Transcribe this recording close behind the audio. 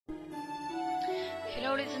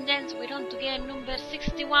Hello ladies and gents, we're on to game number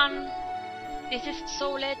 61. This is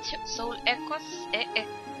Soul Echoes.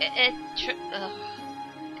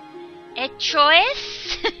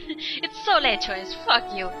 Echoes? It's Soul Echoes,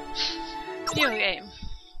 fuck you. New game.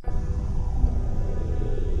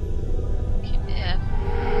 Okay,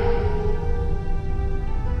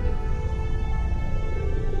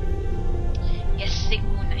 Yes,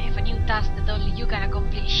 Sigmund, I have a new task that only you can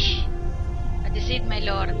accomplish. I deceive my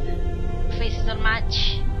lord. Faces don't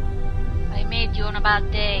match. I made you on a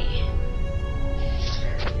bad day.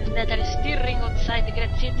 And that are stirring outside the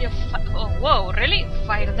great city of oh, whoa, really?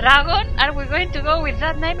 Fire Dragon? Are we going to go with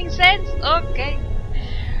that naming sense? Okay.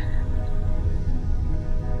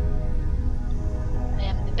 I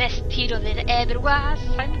am the best hero there ever was.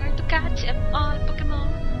 I'm going to catch them all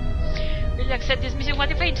Pokemon. Will you accept this mission?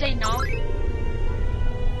 What if I say no?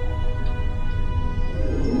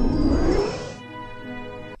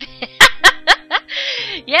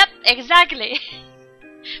 Yep, exactly.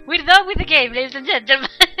 We're done with the game, ladies and gentlemen.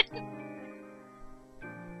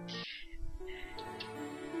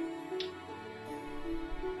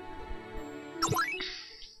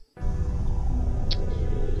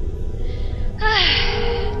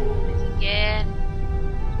 Again.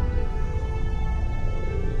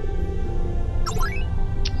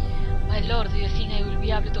 My lord, do you think I will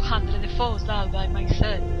be able to handle the foes all by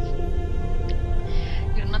myself?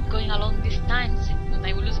 You're not going alone this time, Sigmund.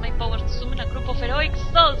 I will use my powers to summon a group of heroic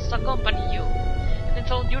souls to accompany you. Even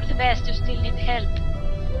though you're the best, you still need help.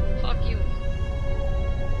 Fuck you.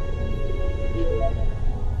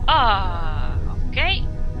 Ah, okay.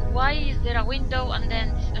 Why is there a window and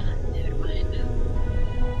then this? Never mind.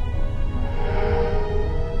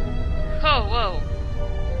 Oh, whoa.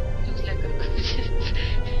 Looks like a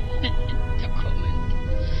no comment.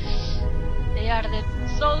 They are the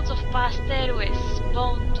souls of past heroes,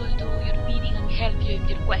 bound to do your bidding and help you in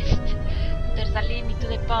your quest. There's a limit to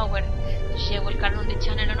the power. The share will turn on the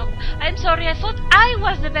channel and up. I'm sorry, I thought I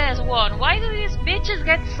was the best one. Why do these bitches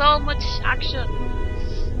get so much action?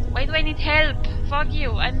 Why do I need help? Fuck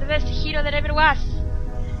you, I'm the best hero there ever was.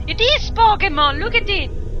 It is Pokemon, look at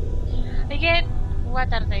it! I get,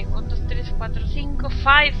 what are they? 1, 2, 3, 4, 5,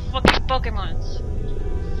 5 fucking Pokemons.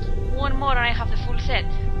 One more and I have the full set.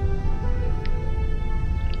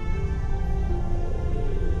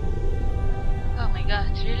 Oh my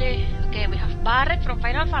god, really? Okay, we have Barret from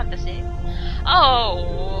Final Fantasy.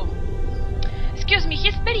 Oh! Excuse me,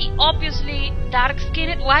 he's very obviously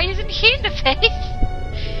dark-skinned. Why isn't he in the face?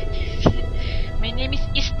 My name is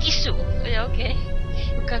Istisu. Okay.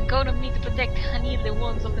 You can count on me to protect and heal the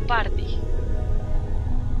ones of the party.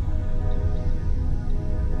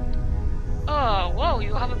 Oh, whoa,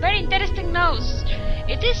 you have a very interesting nose.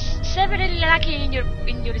 It is severely lacking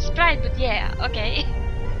in your sprite, but yeah, okay.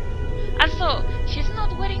 Also, she's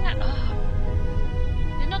not wearing a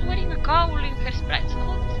she's not wearing a cowl in her sprite, so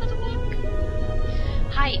how does that work?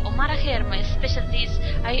 Hi, Omara here, my specialty is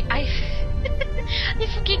I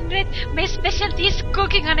fucking read my specialty is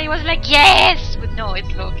cooking and I was like, yes! But no,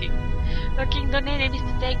 it's looking. Looking on enemies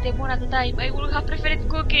to take them one at a time. I would have preferred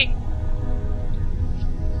cooking.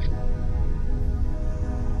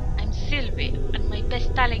 I'm Sylvie, and my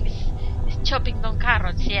best talent is chopping down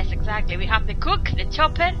carrots. Yes, exactly. We have the cook, the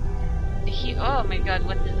chopper, oh my god,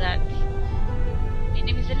 what is that? My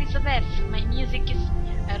name is Elizabeth. My music is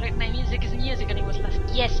music, and it was like,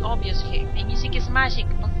 yes, obviously. My music is magic,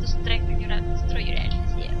 not to strengthen your and destroy your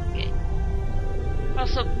enemies. Yeah, okay.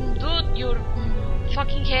 Also, dude, your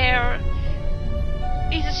fucking hair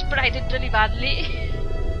is sprited really badly.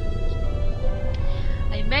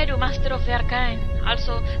 I made a master of the arcane.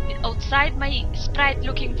 Also, outside my sprite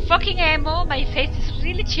looking fucking emo, my face is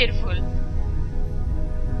really cheerful.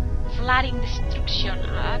 Flooding destruction.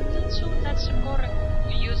 I'm not sure that's the correct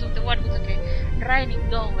use of the word, but okay. Raining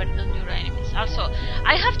downward on your enemies. Also,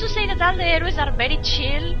 I have to say that all the heroes are very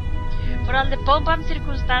chill. For all the pom-pom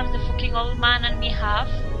circumstance the fucking old man and me have.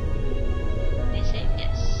 They say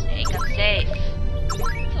yes. I can save.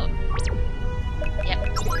 So, yep,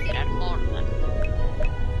 there are more than.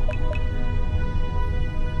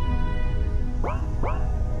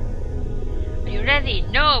 Are you ready?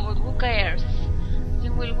 No, but who cares?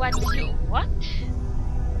 Then we'll watch you. What?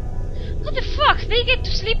 What the fuck? They get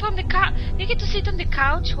to sleep on the couch. They get to sit on the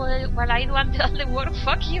couch while I do all the work.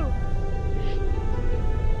 Fuck you.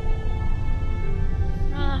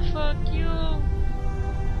 Ah, fuck you.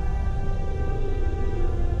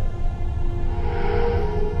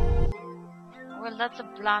 Well, that's a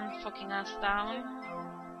blunt fucking ass down.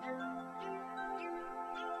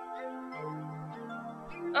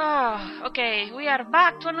 Oh, okay, we are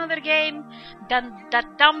back to another game that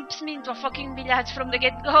dumps me into a fucking village from the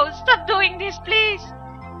get-go. Stop doing this, please!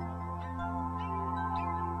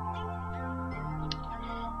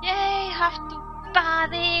 Yay, have to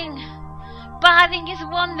padding! Padding is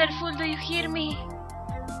wonderful, do you hear me?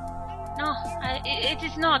 No, it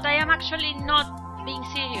is not. I am actually not being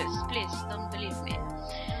serious. Please, don't believe me.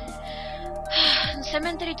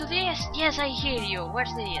 Cemetery to the east? Yes, I hear you.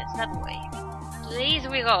 Where's the east? That way. To the east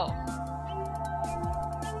we go.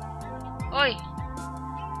 Oi!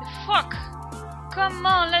 The fuck! Come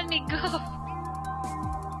on, let me go!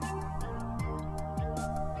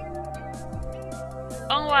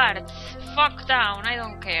 Onwards! Fuck down, I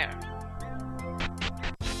don't care.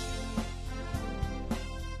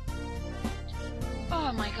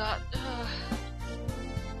 Oh my god.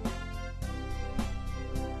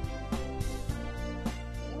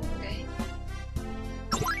 Okay.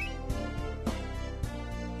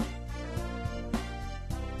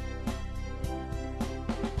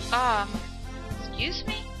 Excuse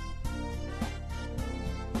me?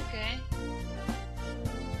 Okay.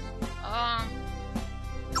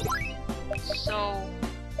 So...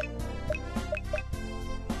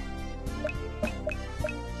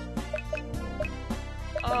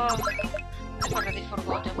 Oh, I've already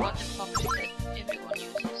forgotten what the fuck is it everyone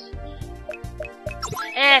uses.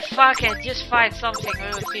 Fuck it, just find something, we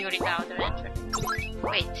will figure it out eventually.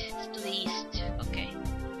 Wait, it's to the east, okay.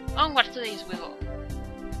 Onward to the east we go.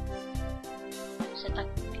 Is it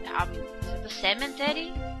a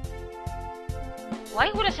cemetery?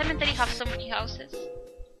 Why would a cemetery have so many houses?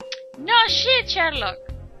 No shit, Sherlock!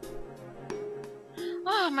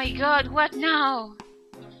 Oh my god, what now?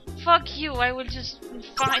 Fuck you, I will just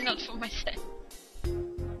find out for myself.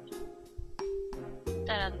 What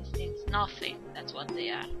are these things? Nothing, that's what they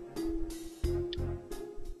are.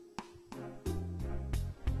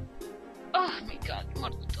 Oh my god,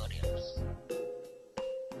 more tutorials.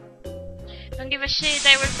 Don't give a shit,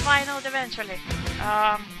 I will find out eventually.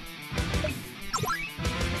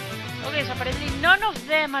 Okay, so apparently none of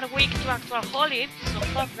them are weak to actual holy, so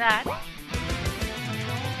fuck that.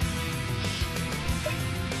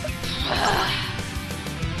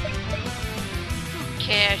 Who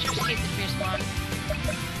cares? Just hit the first one.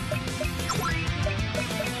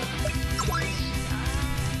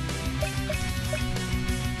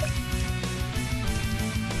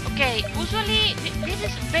 Okay, usually this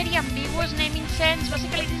is very ambiguous naming sense.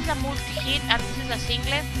 Basically, this is a multi-hit and this is a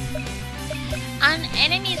singlet. An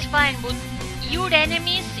enemy is fine, but your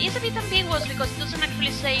enemies is a bit ambiguous because it doesn't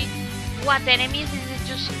actually say what enemies. Is it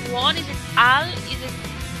just one? Is it all? Is it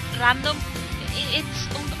random? It's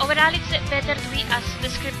overall it's better to be as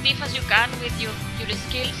descriptive as you can with your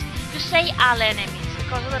skills. Just say all enemies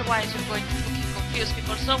because otherwise you're going to fucking confuse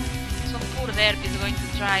people. Some poor derp is going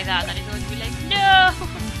to try that and is going to be like, no.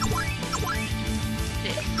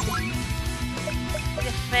 This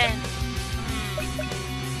defense.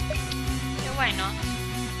 Yeah, why not?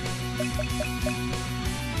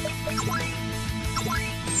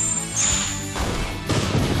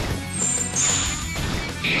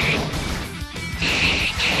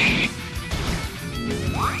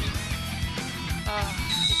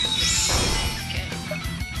 Okay.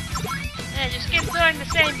 Yeah, just keep doing the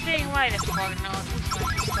same thing. Why the fuck not? Who's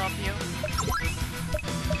going to stop you?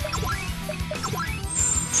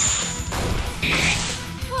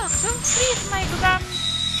 Fuck, don't freeze my goddamn...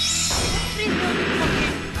 Don't freeze your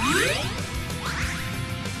fucking...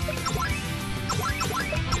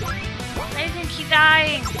 I think he's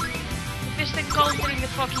dying. The first encounter in the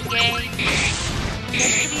fucking game.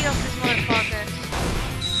 There's 3 of these motherfuckers.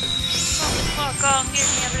 Come the fuck on, give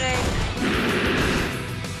me a break.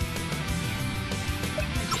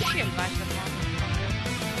 Shield back the motherfucker.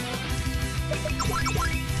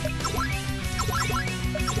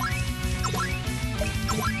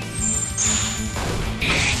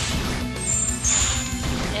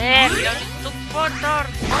 Yeah, we only took 4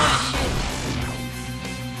 turns. Holy shit.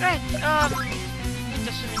 Right, it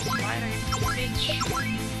doesn't inspire against the bitch.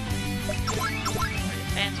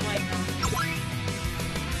 Defense, why not?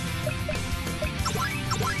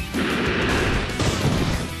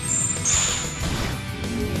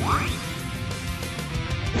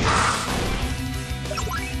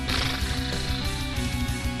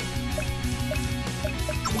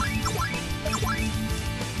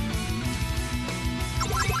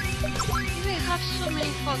 We have so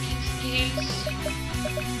many fucking skills.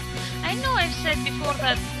 I know I've said before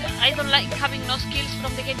that I don't like having no skills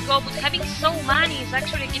from the get-go, but having so many is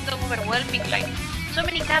actually kind of overwhelming. Like, so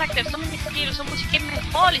many characters, so many skills, so much equipment.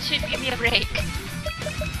 Holy shit, give me a break.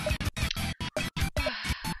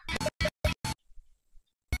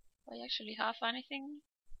 actually have anything?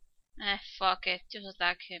 Fuck it. Just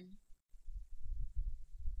attack him.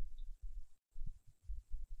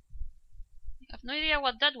 I have no idea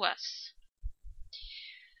what that was.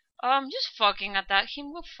 Just fucking attack him.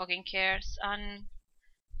 Who fucking cares? And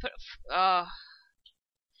I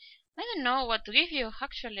don't know what to give you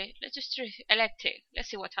actually. Let's just try electric. Let's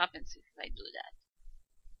see what happens if I do that.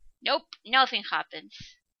 Nope, nothing happens.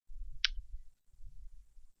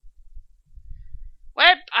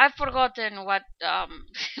 Well, I've forgotten what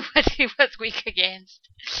what he was weak against.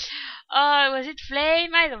 Was it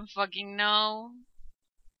flame? I don't fucking know.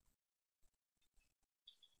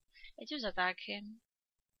 I just attack him.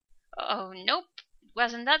 Oh nope, it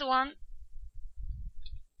wasn't that one.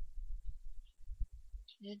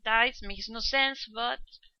 It dies, makes no sense, but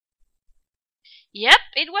yep,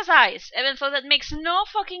 it was ice. Even though that makes no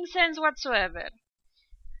fucking sense whatsoever.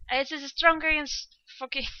 Ice is stronger against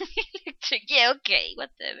fucking electric. Yeah, okay,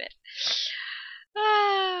 whatever.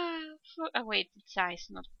 Oh wait, it's ice,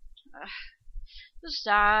 not. Just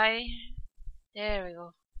die. There we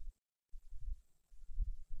go.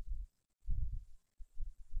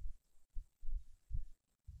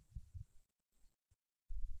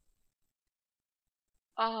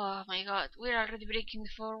 Oh my god, we're already breaking the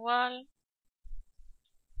fourth wall.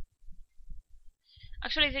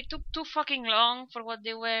 Actually, they took too fucking long for what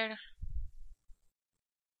they were.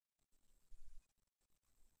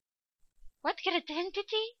 What great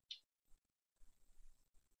entity?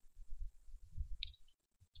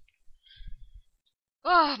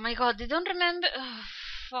 Oh my god, they don't remember. Oh,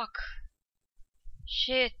 fuck.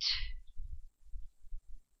 Shit.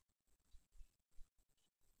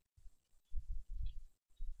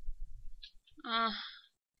 Uh.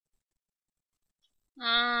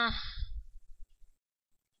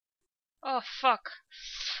 Oh fuck.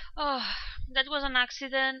 Oh, that was an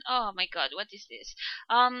accident. Oh my god, what is this?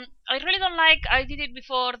 I really don't like. I did it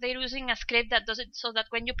before. They're using a script that does it so that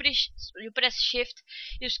when you press shift,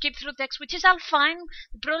 you skip through text, which is all fine.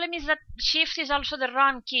 The problem is that shift is also the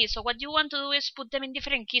run key. So what you want to do is put them in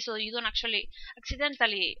different keys so you don't actually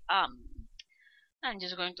accidentally. I'm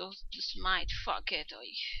just going to smite. Fuck it.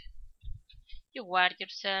 Oy. You ward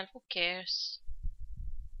yourself. Who cares?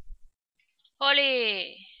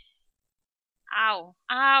 Holy. Ow.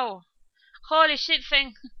 Ow. Holy shit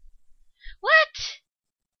thing. What?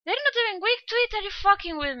 They're not even weak to it. Are you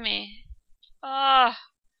fucking with me? Ah.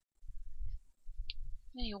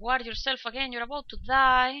 You ward yourself again. You're about to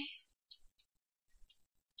die.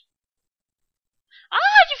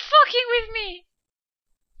 Ah, you fucking with me.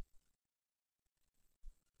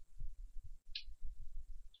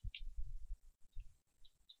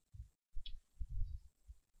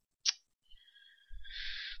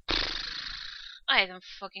 I don't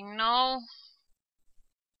fucking know.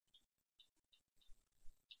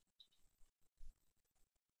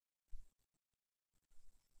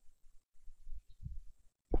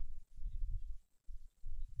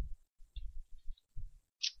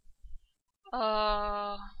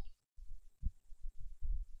 Uh.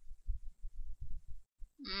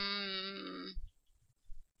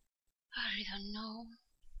 I really don't know.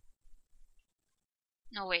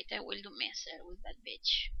 No, wait, I will do messer with that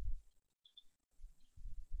bitch.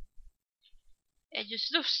 Yeah,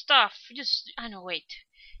 just do stuff. Just. I know, wait.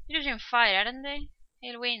 You're using fire, aren't they?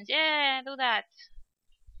 Hail winds. Yeah, do that.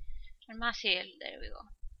 And mass heal. There we go.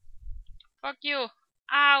 Fuck you.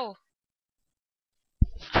 Ow.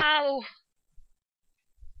 Ow.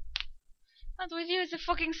 Not with you, it's the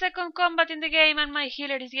fucking second combat in the game and my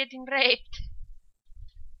healer is getting raped.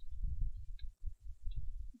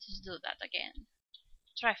 Just do that again.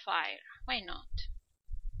 Try fire. Why not?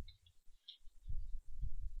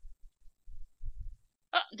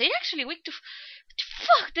 Oh, they're actually weak to.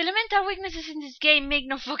 Fuck! The elemental weaknesses in this game make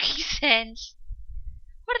no fucking sense.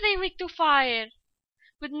 Why are they weak to fire?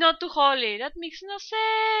 But not to holy. That makes no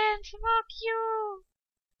sense. Fuck you.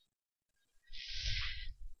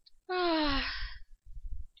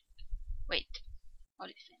 Wait.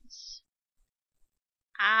 Holy defense.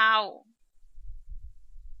 Ow.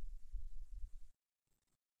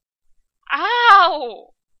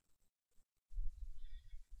 Ow!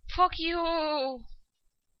 Fuck you!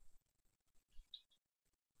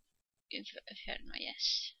 Inferno,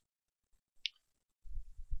 yes.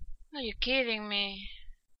 Are you kidding me?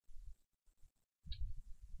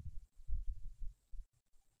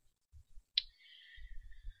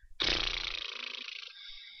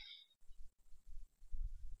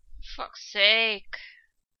 Fuck's sake.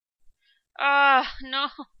 Ah, no.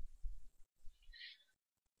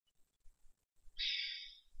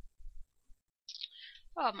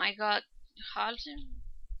 Oh my god. Halsey?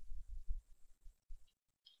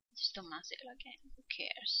 Stomazel again. Who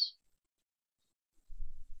cares?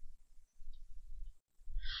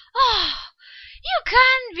 Oh, you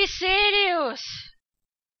can't be serious.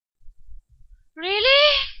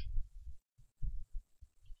 Really?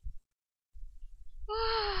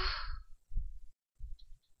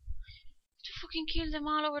 To fucking kill them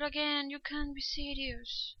all over again. You can't be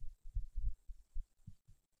serious.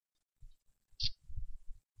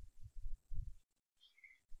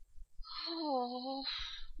 Oh,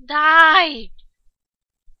 die!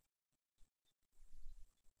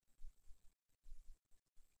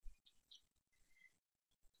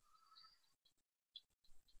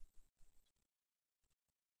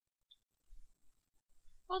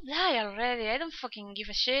 Oh, die already. I don't fucking give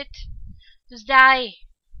a shit. Just die.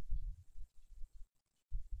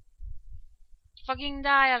 Fucking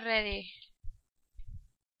die already.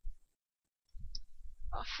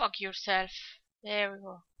 Oh, fuck yourself. There we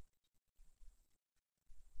go.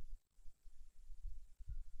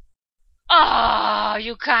 Oh,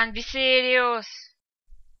 you can't be serious.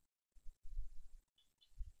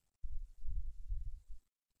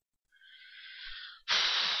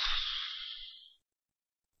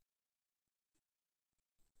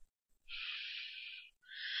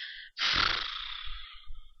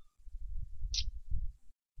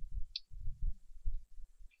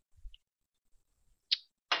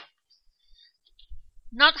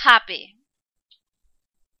 Not happy.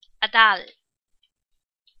 At all.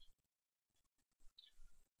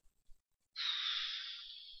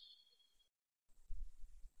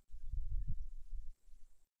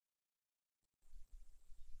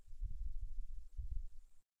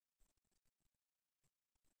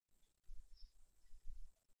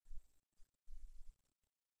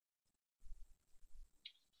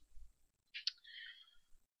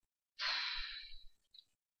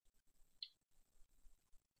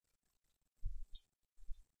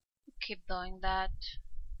 Keep doing that.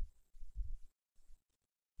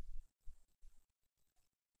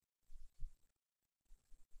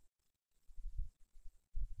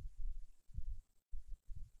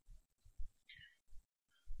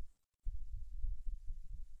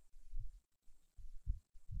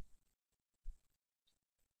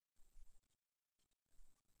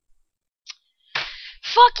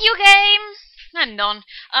 Fuck you, game! I'm done.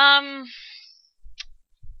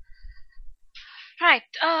 Right,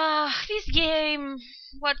 this game...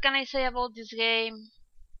 What can I say about this game?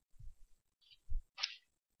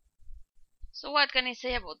 So what can I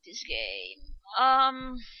say about this game?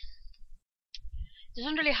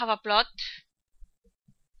 Doesn't really have a plot,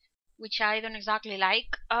 which I don't exactly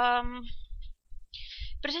like.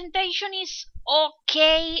 Presentation is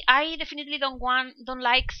okay. I definitely don't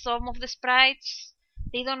like some of the sprites.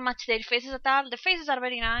 They don't match their faces at all. The faces are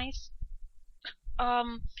very nice.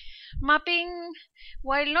 Mapping,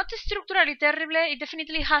 while not structurally terrible, it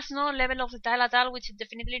definitely has no level of detail at all, which it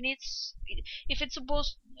definitely needs. If it's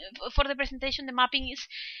supposed for the presentation, the mapping is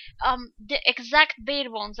the exact bare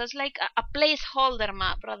bones. That's like a placeholder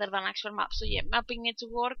map rather than actual map. So yeah, mapping needs to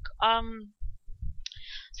work.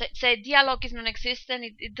 Say dialogue is non-existent.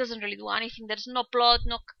 It doesn't really do anything. There's no plot,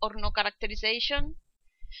 no characterization.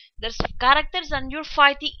 There's characters and you're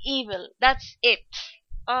fighting evil. That's it.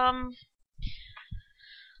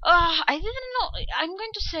 I didn't know. I'm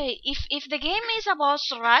going to say if the game is a boss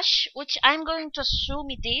rush, which I'm going to assume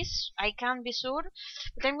it is. I can't be sure,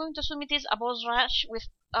 but I'm going to assume it is a boss rush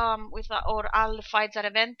or all the fights are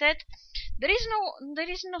evented. There is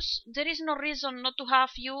no reason not to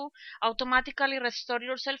have you automatically restore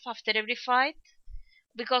yourself after every fight.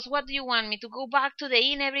 Because what do you want me to go back to the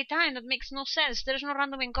inn every time? That makes no sense. There's no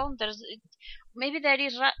random encounters. Maybe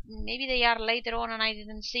maybe they are later on and I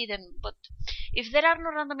didn't see them. But if there are no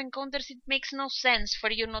random encounters, it makes no sense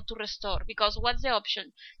for you not to restore. Because what's the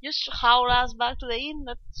option? Just haul us back to the inn?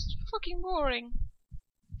 That's fucking boring.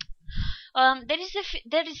 There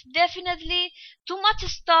is definitely too much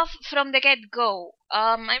stuff from the get-go.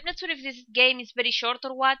 I'm not sure if this game is very short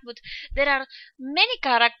or what, but there are many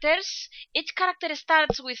characters. Each character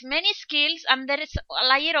starts with many skills, and there is a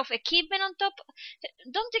layer of equipment on top.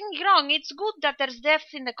 Don't take me wrong; it's good that there's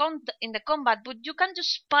depth in the combat, but you can't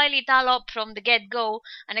just pile it all up from the get-go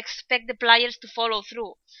and expect the players to follow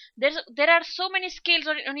through. There are so many skills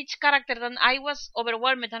on each character that I was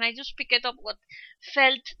overwhelmed, and I just picked up what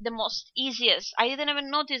felt the most easiest. I didn't even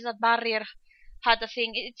notice that barrier had a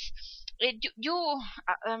thing.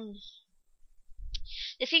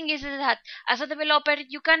 The thing is that as a developer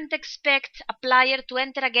you can't expect a player to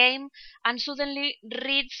enter a game and suddenly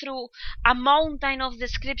read through a mountain of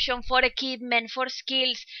description for equipment, for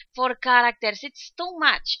skills, for characters. It's too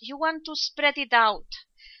much. You want to spread it out.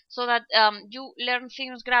 so that you learn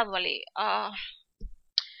things gradually.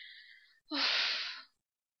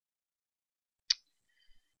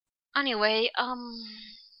 Anyway,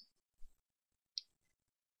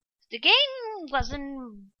 the game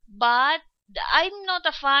wasn't bad. I'm not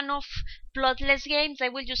a fan of plotless games. I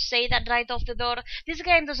will just say that right off the door. This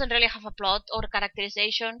game doesn't really have a plot or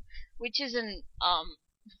characterization, which isn't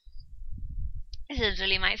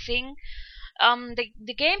really my thing.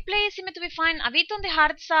 The gameplay seemed to be fine, a bit on the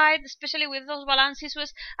hard side, especially with those balance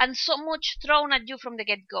issues, and so much thrown at you from the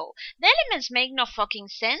get-go. The elements make no fucking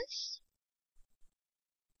sense.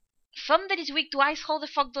 Foam that is weak to ice, how the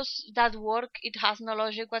fuck does that work? It has no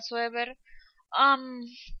logic whatsoever. Um,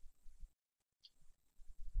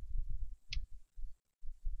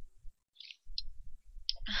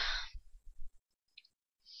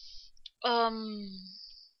 um,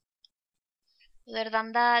 other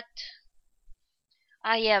than that,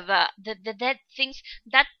 yeah, the dead things,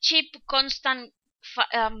 that cheap, constant,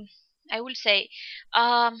 I will say,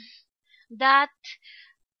 that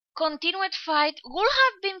continued fight would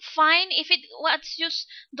have been fine if it was just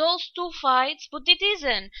those two fights, but it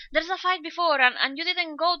isn't. There's a fight before, and you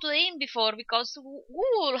didn't go to the inn before because who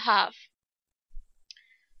would have?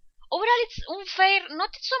 Overall, it's unfair, not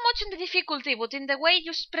so much in the difficulty, but in the way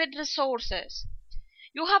you spread resources.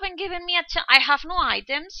 You haven't given me a chance. I have no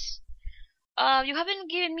items. You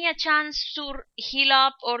haven't given me a chance to heal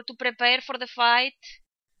up or to prepare for the fight.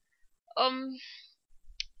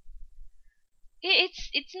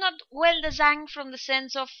 It's not well designed from the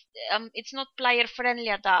sense of it's not player friendly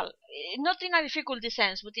at all. Not in a difficulty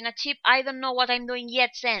sense, but in a cheap I don't know what I'm doing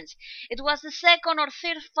yet sense. It was the second or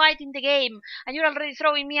third fight in the game, and you're already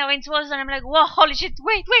throwing me against walls, and I'm like, whoa, holy shit!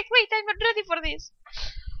 Wait! I'm not ready for this.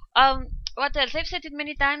 What else? I've said it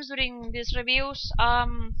many times during these reviews.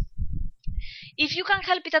 If you can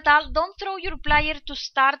help it at all, don't throw your player to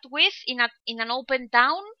start with in an open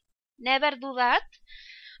town. Never do that,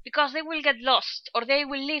 because they will get lost or they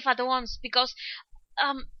will leave at once. Because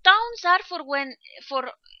towns are for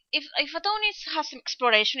if a town has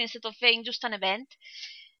exploration instead of being just an event.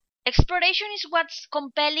 Exploration is what's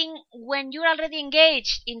compelling when you're already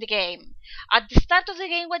engaged in the game. At the start of the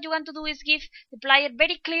game, what you want to do is give the player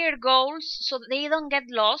very clear goals so that they don't get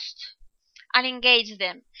lost, and engage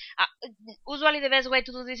them. Usually the best way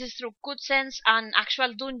to do this is through cutscenes and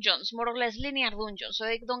actual dungeons, more or less linear dungeons, so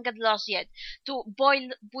they don't get lost yet, to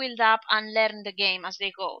build up and learn the game as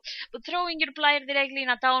they go. But throwing your player directly in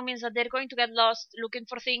a town means that they're going to get lost looking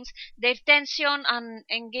for things. Their tension and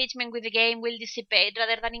engagement with the game will dissipate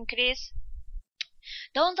rather than increase.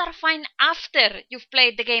 Towns are fine after you've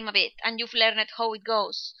played the game a bit and you've learned how it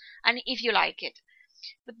goes, and if you like it.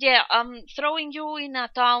 But yeah, throwing you in a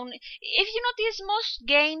town. If you notice,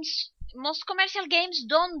 most commercial games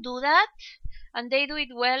don't do that, and they do it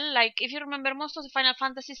well. Like if you remember, most of the Final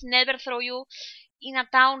Fantasies never throw you in a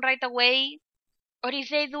town right away, or if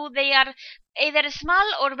they do, they are either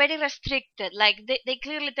small or very restricted. Like they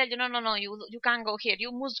clearly tell you, no, you can't go here.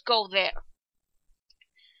 You must go there.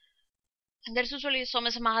 And there's usually some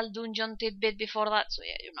small dungeon tidbit before that, so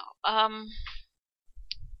yeah,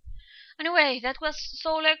 Anyway, that was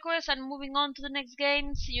Soul Echoes, and moving on to the next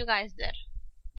game. See you guys there.